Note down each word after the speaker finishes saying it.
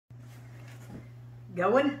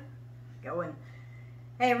Going.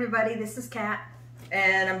 Hey everybody, this is Kat,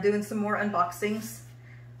 and I'm doing some more unboxings.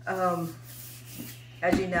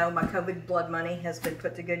 As you know, my COVID blood money has been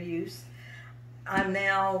put to good use. I'm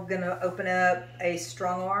now gonna open up a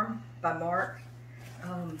strong arm by Mark.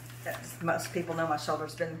 Most people know my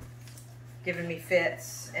shoulder's been giving me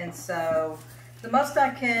fits, and so the most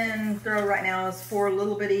I can throw right now is 4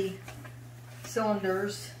 little bitty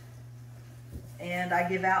cylinders, and I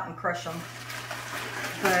give out and crush them.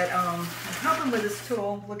 But I'm helping with this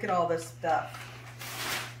tool. Look at all this stuff.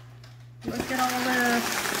 Look at all this.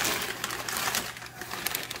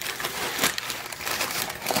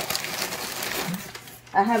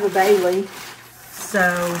 I have a Bailey,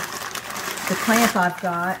 so the clamp I've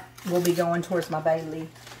got will be going towards my Bailey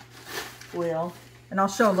wheel. And I'll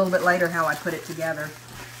show a little bit later how I put it together.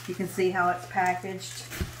 You can see how it's packaged.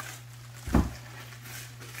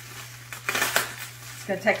 It's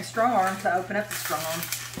going to take a strong arm to open up the strong arm.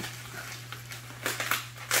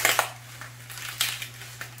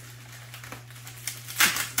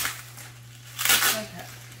 Okay.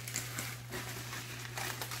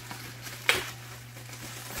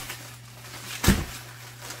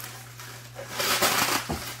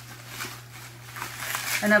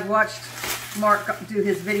 And I've watched Mark do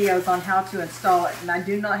his videos on how to install it, and I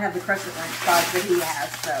do not have the crescent wrench size that he has,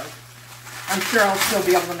 so I'm sure I'll still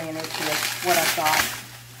be able to manage with what I've got.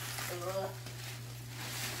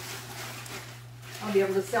 I'll be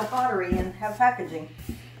able to sell pottery and have packaging.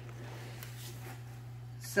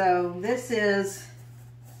 So this is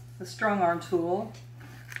the strong arm tool.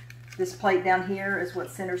 This plate down here is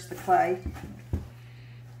what centers the clay.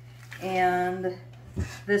 And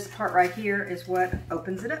this part right here is what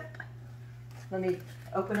opens it up. Let me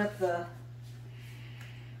open up the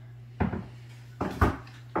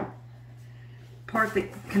part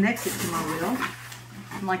that connects it to my wheel.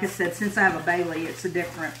 And like I said, since I have a Bailey, it's a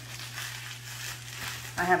different,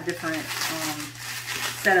 I have different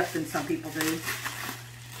setup than some people do.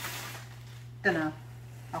 Don't know.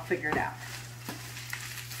 I'll figure it out.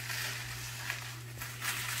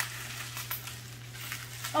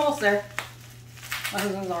 Almost there. My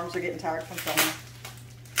husband's arms are getting tired from filming.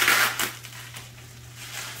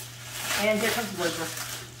 And here comes Blizzard.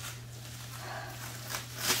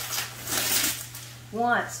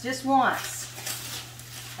 Once, just once,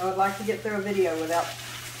 I would like to get through a video without,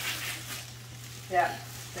 yeah,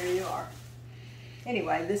 there you are.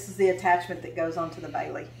 Anyway, this is the attachment that goes onto the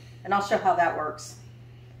Bailey, and I'll show how that works.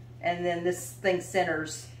 And then this thing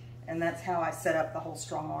centers, and that's how I set up the whole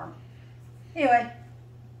strong arm. Anyway,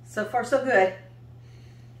 so far so good.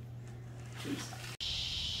 Jeez.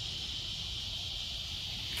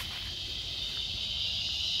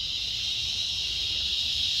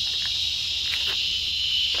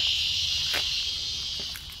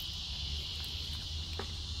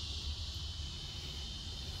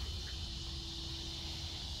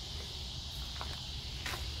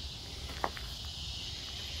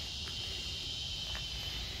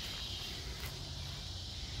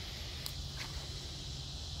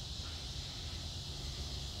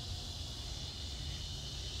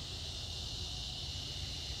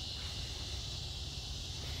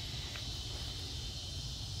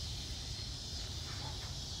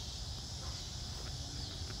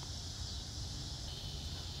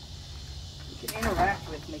 You can interact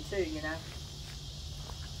with me too, you know.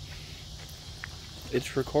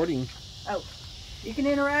 It's recording. Oh, you can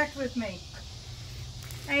interact with me.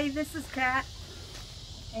 Hey, this is Kat,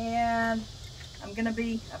 and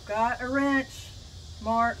I've got a wrench,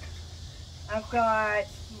 Mark. I've got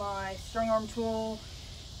my strong arm tool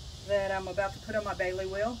that I'm about to put on my Bailey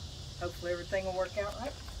wheel. Hopefully everything will work out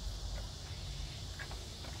right.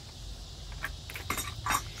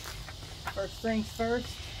 First things first,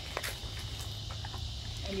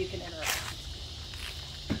 and you can interact.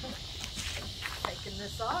 Taking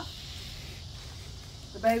this off.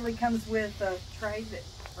 The Bailey comes with a tray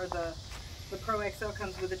or the Pro XL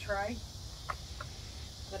comes with a tray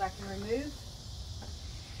that I can remove.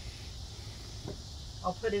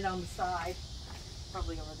 I'll put it on the side,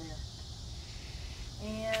 probably over there.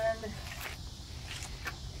 And let's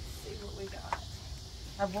see what we got.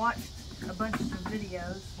 I've watched a bunch of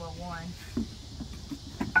videos, well, one.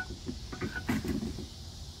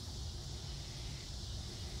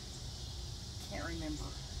 Can't remember.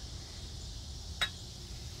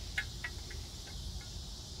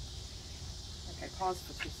 Okay, pause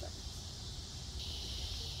for 2 seconds.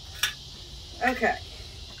 Okay.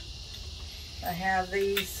 I have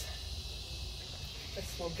this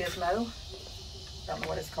little gizmo. Don't know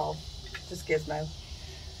what it's called. Just gizmo.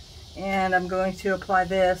 And I'm going to apply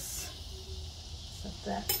this. Set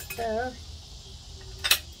that there.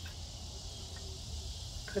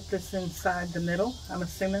 put this inside the middle. I'm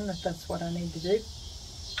assuming that that's what I need to do.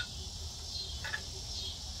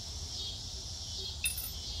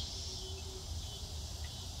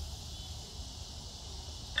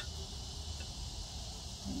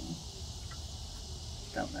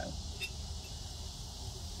 Don't know.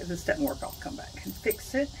 If this doesn't work, I'll come back and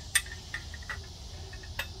fix it.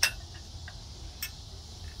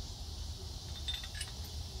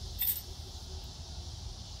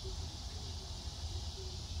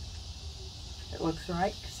 It looks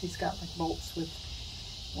right because he's got like bolts with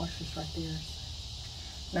washers right there.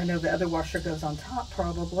 And I know the other washer goes on top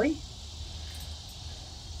probably.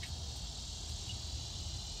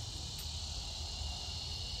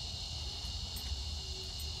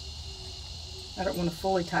 I don't want to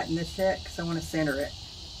fully tighten this yet because I want to center it.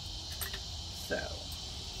 So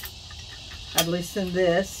I've loosened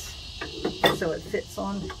this so it fits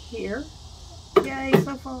on here. Yay,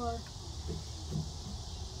 so far.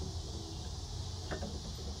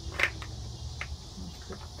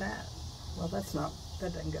 Put that. Well, that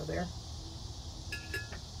doesn't go there.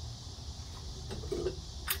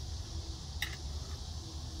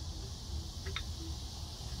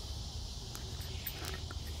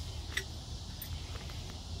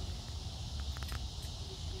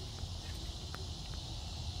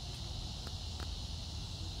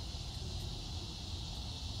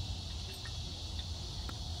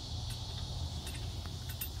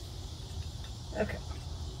 Okay.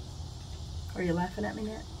 Are you laughing at me,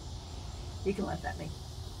 Nat? You can laugh at me.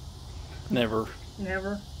 Never.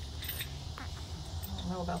 Never? I don't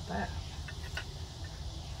know about that.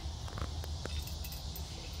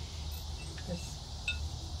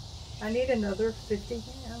 I need another 50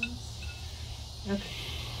 hands. Okay.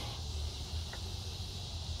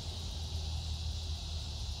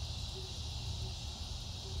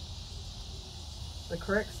 The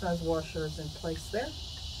correct size washer is in place there.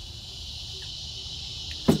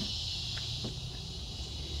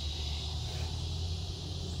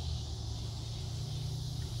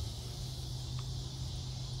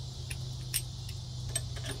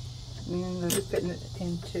 And I'm fitting it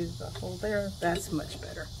into the hole there. That's much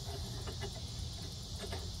better.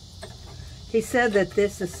 He said that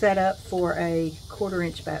this is set up for a 1/4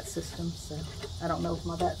 inch bat system, so I don't know if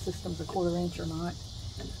my bat system's a 1/4 inch or not.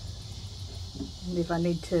 And if I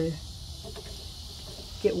need to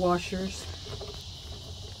get washers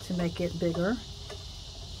to make it bigger.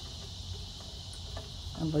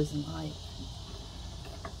 I'm losing light.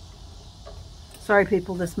 Sorry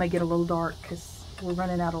people, this may get a little dark because we're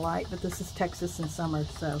running out of light, but this is Texas in summer,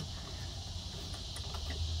 so.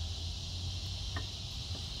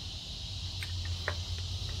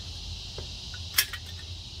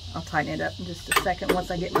 I'll tighten it up in just a second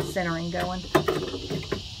once I get my centering going.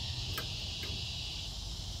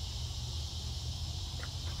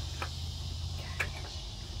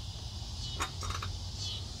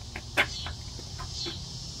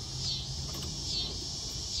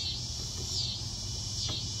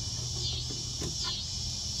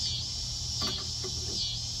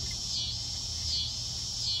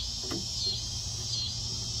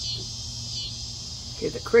 Okay,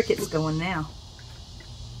 the cricket's going now.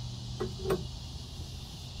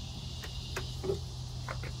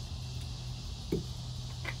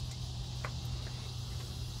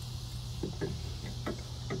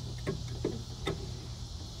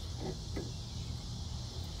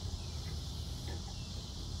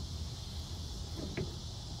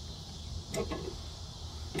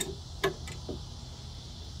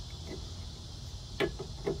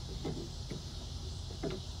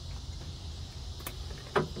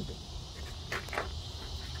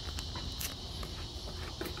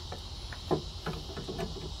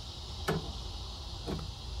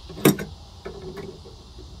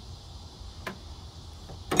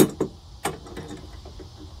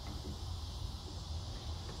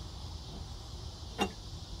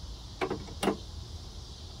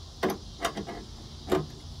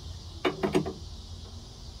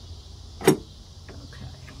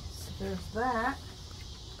 There's that.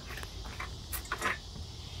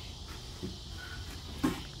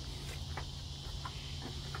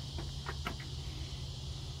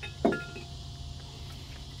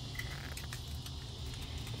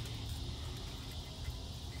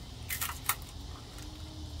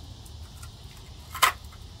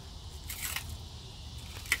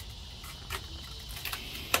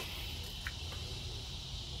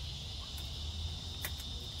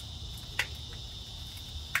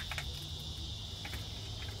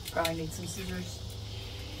 Probably need some scissors.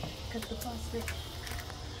 Cut the plastic.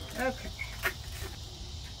 Okay.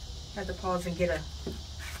 Had to pause and get a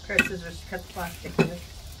pair of scissors to cut the plastic with.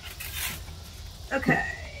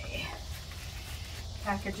 Okay.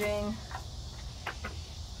 packaging.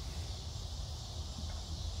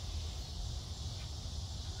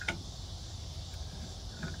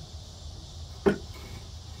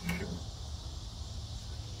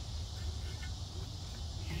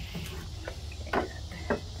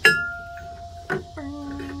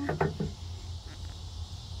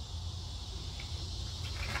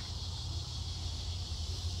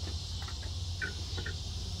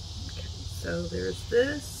 So there's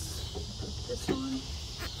this one.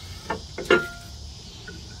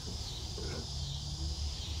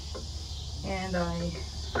 And I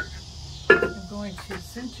am going to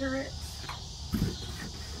center it.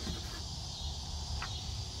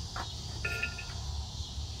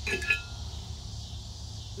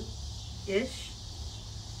 Ish.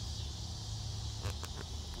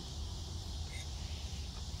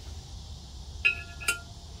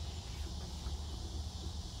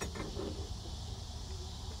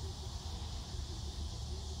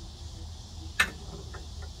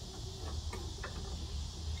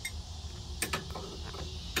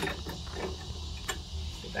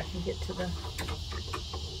 If I can get to the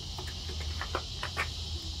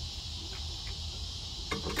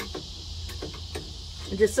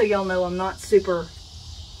and just so y'all know, I'm not super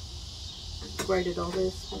great at all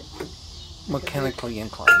this, but Mechanically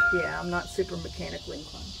inclined. yeah, I'm not super mechanically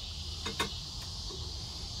inclined.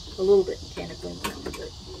 A little bit mechanically inclined, but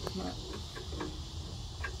not.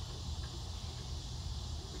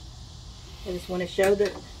 I just want to show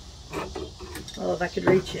that, well, if I could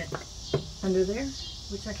reach it under there,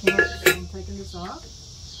 which I can't, so I'm taking this off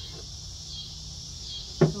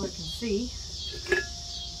so I can see.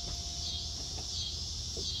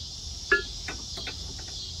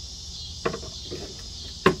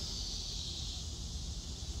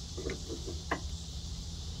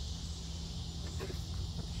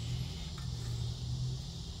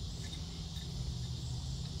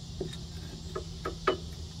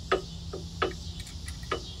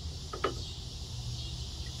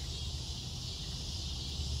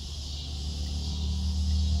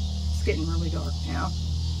 It's getting really dark now.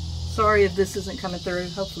 Sorry if this isn't coming through.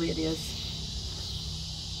 Hopefully it is.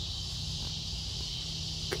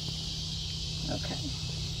 Okay.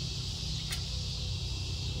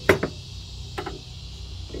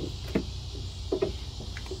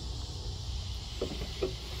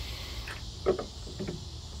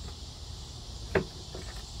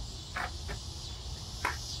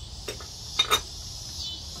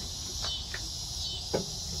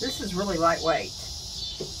 This is really lightweight.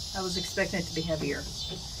 I was expecting it to be heavier,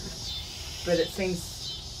 but it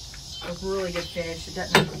seems a really good finish. It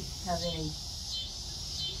doesn't have any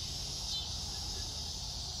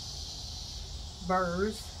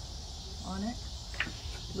burrs on it.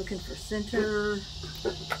 Looking for center,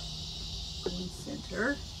 and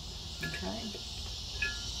center. Okay.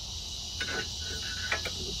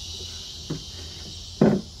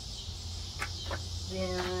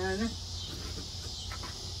 Then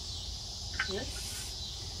this.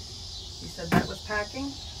 You said that was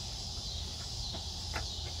packing.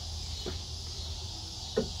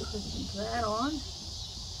 Put that on.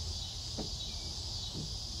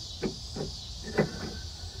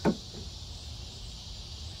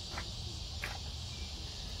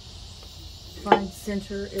 Find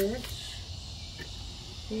center-ish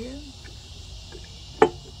here.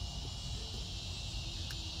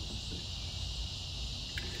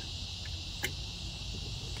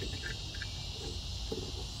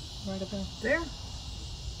 Right about there.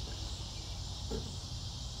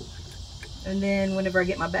 And then whenever I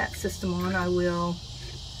get my bat system on, I will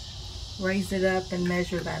raise it up and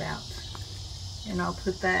measure that out. And I'll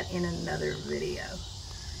put that in another video.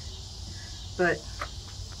 But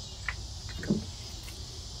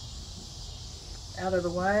out of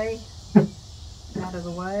the way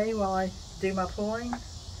while I do my pulling,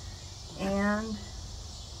 and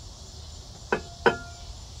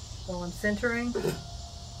while I'm centering,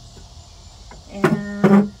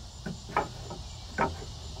 and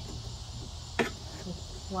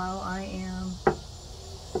while I am,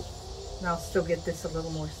 and I'll still get this a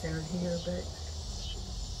little more centered here, but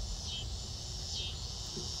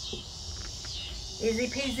easy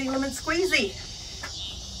peasy lemon squeezy.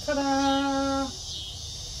 Ta-da!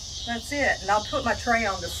 That's it. And I'll put my tray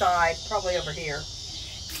on the side, probably over here.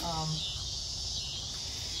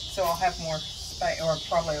 So I'll have more space, or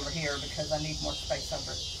probably over here, because I need more space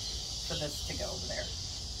over for this to go over there.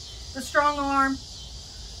 The strong arm.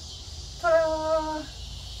 Ta-da!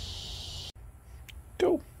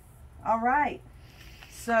 Go. All right.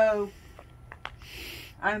 So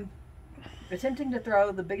I'm attempting to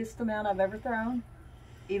throw the biggest amount I've ever thrown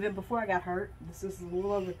even before I got hurt. This is a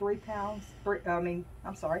little over 3 pounds.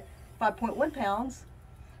 5.1 pounds.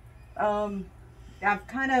 I've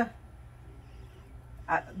kind of,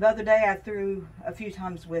 the other day I threw a few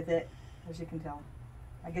times with it, as you can tell.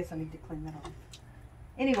 I guess I need to clean that off.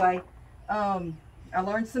 Anyway, I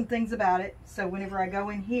learned some things about it. So whenever I go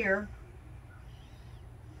in here,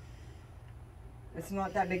 it's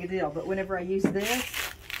not that big a deal. But whenever I use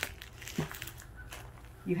this,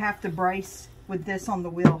 you have to brace with this on the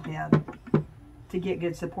wheel head to get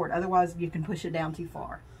good support. Otherwise, you can push it down too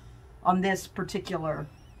far on this particular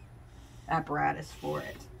apparatus for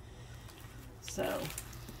it. So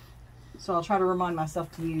I'll try to remind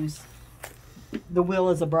myself to use the wheel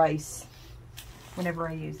as a brace whenever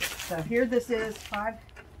I use it. So here this is 5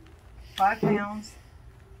 pounds,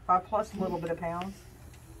 5 plus a little bit of pounds.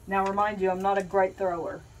 Now remind you, I'm not a great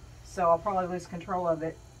thrower, so I'll probably lose control of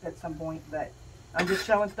it at some point, but I'm just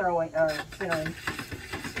showing centering.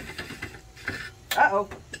 Uh-oh.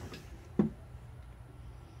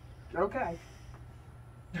 Okay.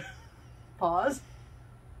 Pause.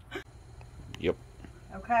 Yep.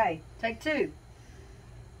 Okay, take 2.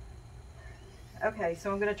 Okay,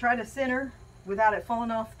 so I'm going to try to center without it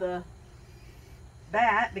falling off the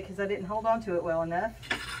bat because I didn't hold on to it well enough.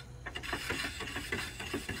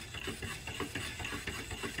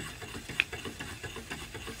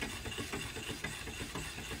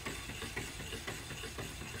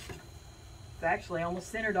 It's actually almost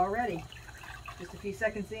centered already. Just a few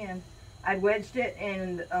seconds in. I'd wedged it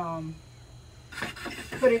and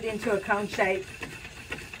put it into a cone shape.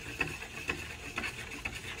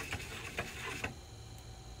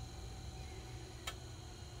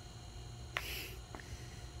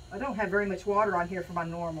 I don't have very much water on here for my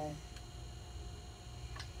normal.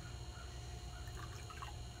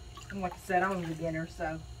 And like I said, I'm a beginner,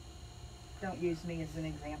 so don't use me as an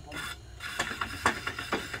example.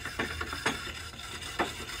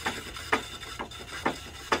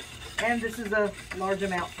 And this is a large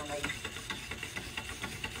amount for me.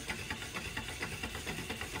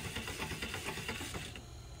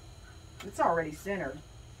 It's already centered.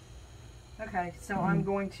 Okay, so I'm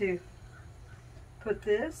going to put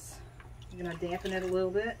this, I'm going to dampen it a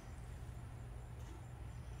little bit.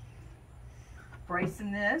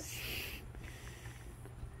 Bracing this.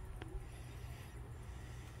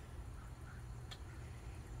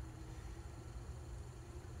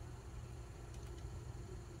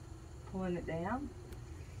 Pulling it down.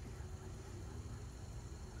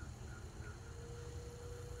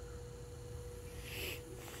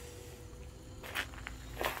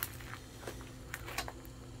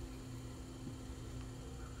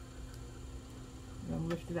 I'm going to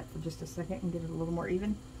lift it up for just a second and get it a little more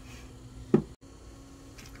even.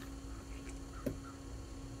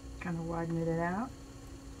 Kind of widen it out.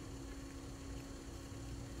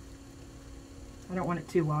 I don't want it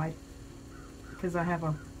too wide because I have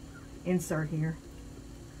a insert here.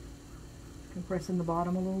 Compressing the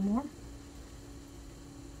bottom a little more.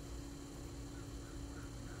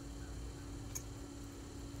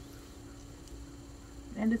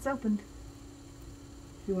 And it's opened.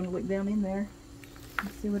 If you want to look down in there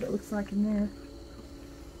and see what it looks like in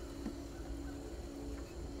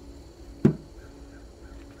there.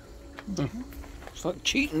 Okay. It's like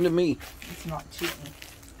cheating to me. It's not cheating.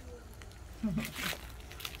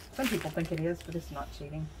 Some people think it is, but it's not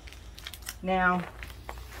cheating. Now,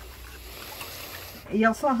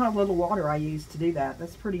 y'all saw how little water I used to do that.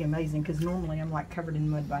 That's pretty amazing because normally I'm like covered in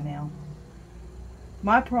mud by now.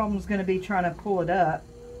 My problem is going to be trying to pull it up.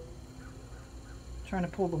 Trying to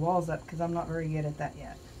pull the walls up because I'm not very good at that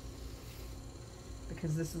yet.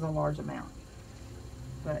 Because this is a large amount.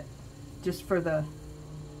 But just for the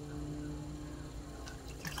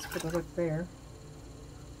look there.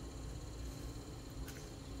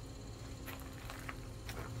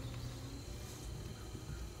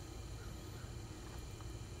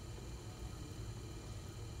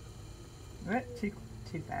 Right, too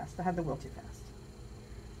fast. I had the wheel too fast.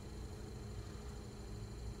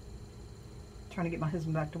 Trying to get my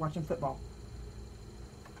husband back to watching football.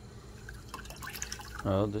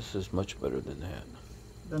 Oh, this is much better than that.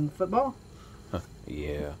 Than football?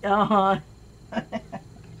 Yeah. Uh-huh.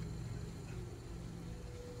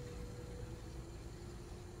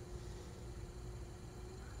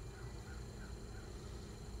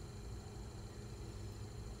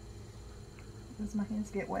 Does my hands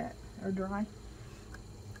get wet or dry?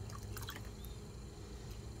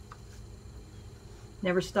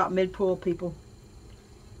 Never stop mid-pull, people.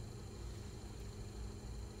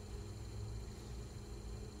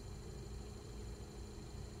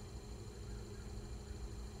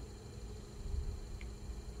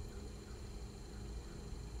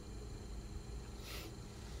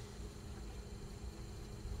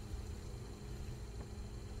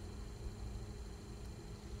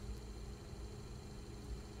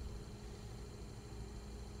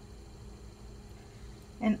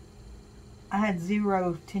 I had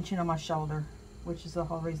zero tension on my shoulder, which is the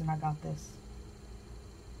whole reason I got this.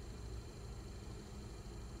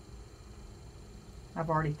 I've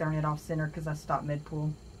already thrown it off center because I stopped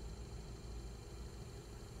mid-pull.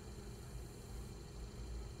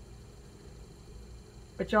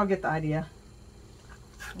 But y'all get the idea.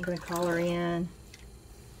 I'm going to collar in.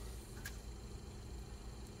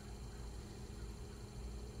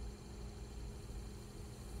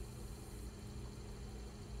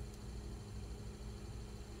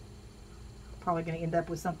 Probably going to end up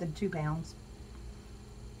with something 2 pounds.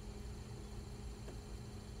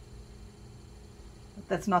 But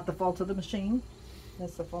that's not the fault of the machine.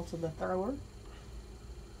 That's the fault of the thrower.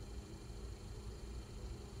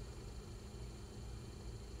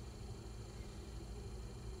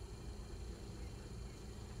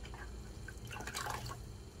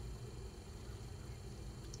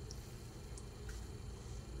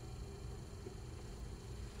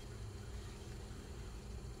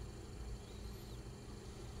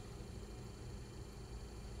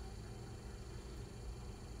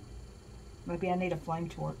 Maybe I need a flame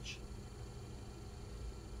torch.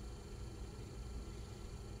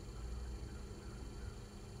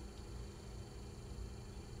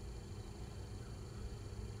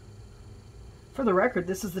 For the record,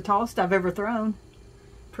 this is the tallest I've ever thrown.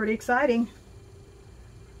 Pretty exciting.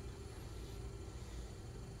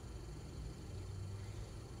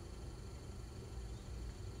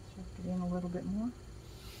 Check it in a little bit more.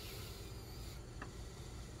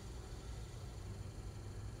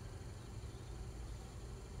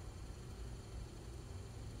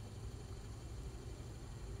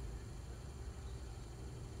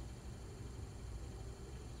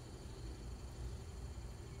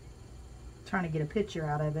 Trying to get a picture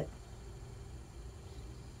out of it.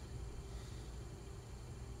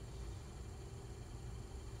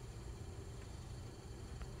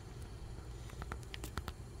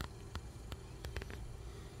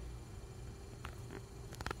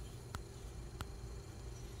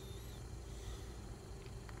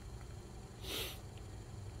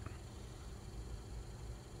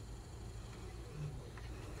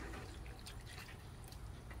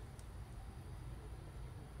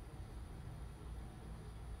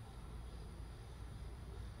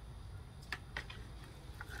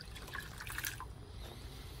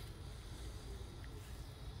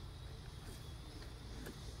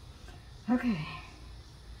 Okay,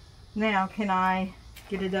 now can I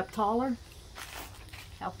get it up taller?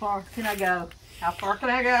 How far can I go? How far can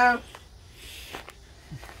I go?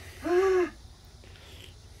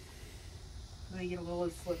 Let me get a little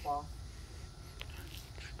slip off.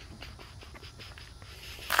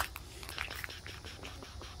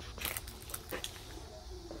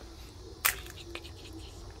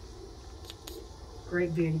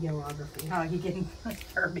 Great videography. Oh, you getting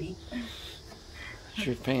Kirby. It's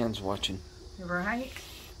your fans watching. Right?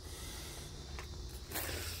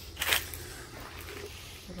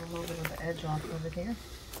 Get a little bit of the edge off of it here.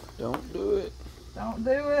 Don't do it. Don't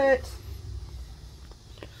do it.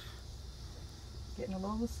 Getting a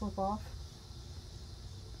little bit of slip off.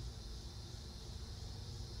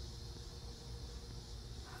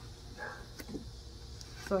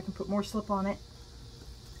 So I can put more slip on it.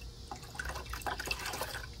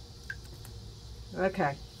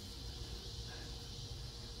 Okay.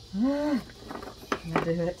 I'm gonna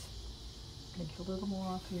do it. Get a little more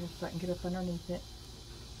off here so I can get up underneath it.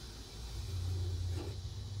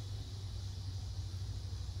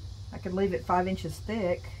 I could leave it 5 inches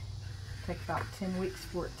thick. Take about 10 weeks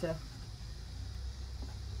for it to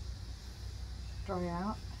dry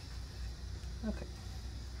out. Okay.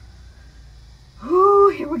 Whoo,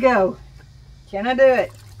 here we go. Can I do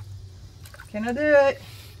it? Can I do it?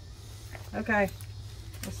 Okay,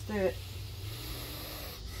 let's do it.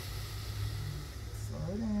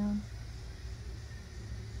 Slow down.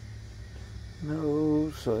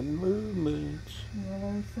 No sudden movements.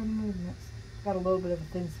 No sudden movements. Got a little bit of a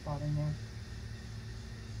thin spot in there.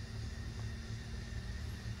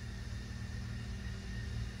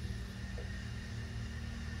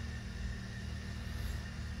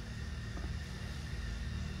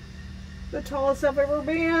 The tallest I've ever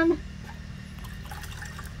been.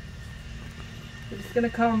 It's gonna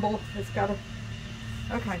crumble. It's gotta.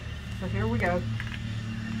 Okay, so here we go.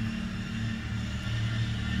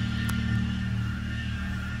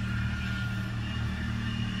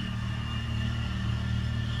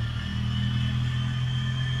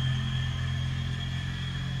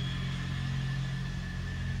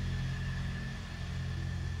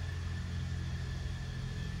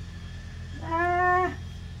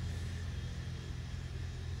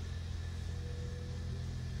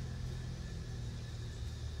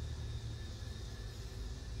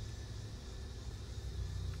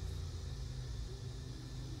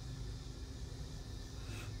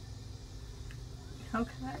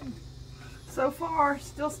 Okay. So far,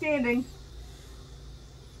 still standing.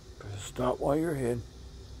 Stop while you're ahead.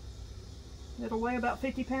 It'll weigh about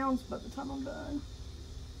 50 pounds by the time I'm done.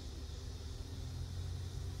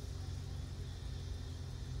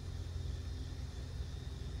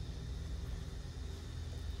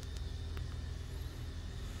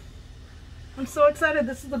 I'm so excited.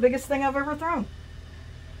 This is the biggest thing I've ever thrown.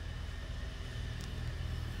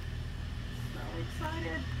 So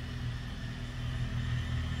excited.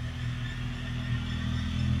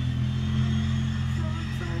 So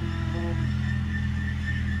excited.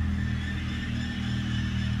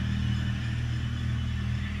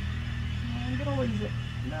 I'm gonna lose it.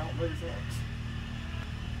 No, lose it.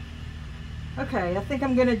 Okay, I think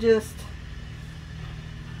I'm gonna just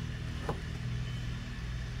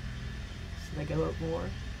make it look more.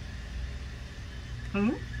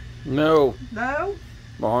 No. No?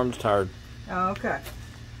 My arm's tired. Oh, okay.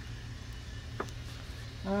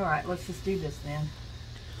 Alright, let's just do this then.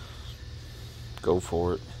 Go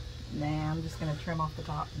for it. Nah, I'm just gonna trim off the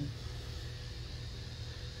top and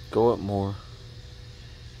Go up more.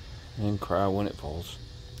 And cry when it falls.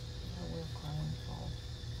 I will cry when it falls.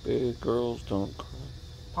 Big girls don't cry.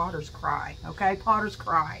 Potters cry, okay? Potters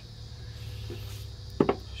cry.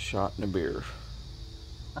 Shot in a beer.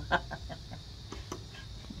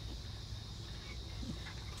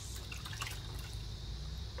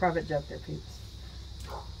 Private joke there, peeps.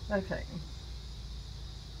 Okay.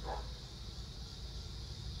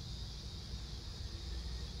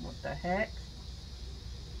 What the heck?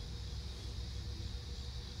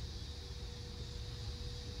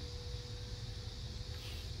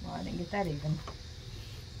 Well, I didn't get that even.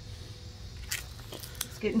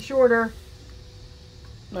 It's getting shorter.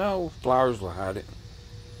 No, flowers will hide it.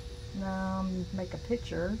 Make a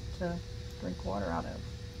pitcher to drink water out of.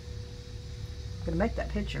 I'm gonna make that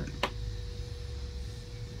pitcher.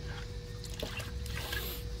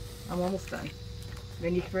 I'm almost done.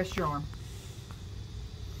 Then you can rest your arm.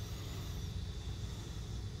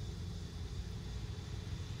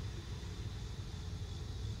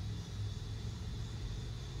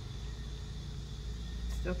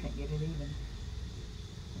 Still can't get it even.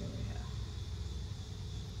 There we go.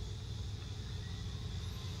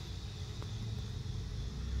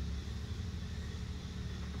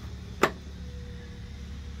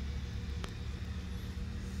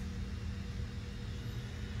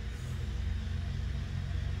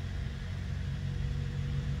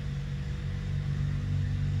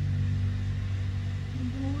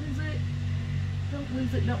 Don't lose it. Don't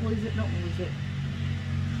lose it. Don't lose it. Don't lose it.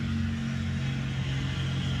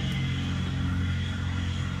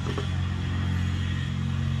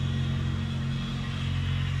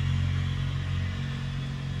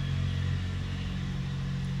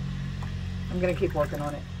 I'm gonna keep working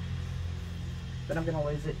on it, but I'm gonna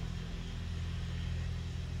lose it.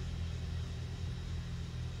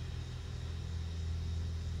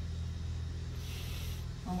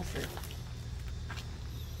 Almost there.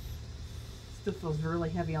 Still feels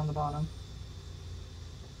really heavy on the bottom.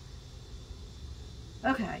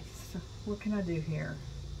 Okay, so what can I do here?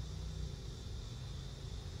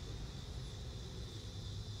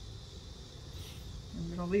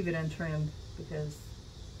 I'm gonna leave it untrimmed because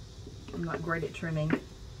I'm not great at trimming.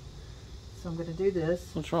 So I'm gonna do this.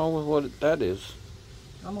 What's wrong with what that is?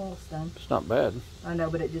 I'm almost done. It's not bad. I know,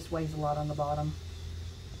 but it just weighs a lot on the bottom.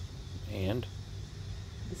 And?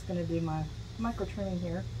 Just gonna do my micro trimming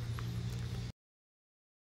here.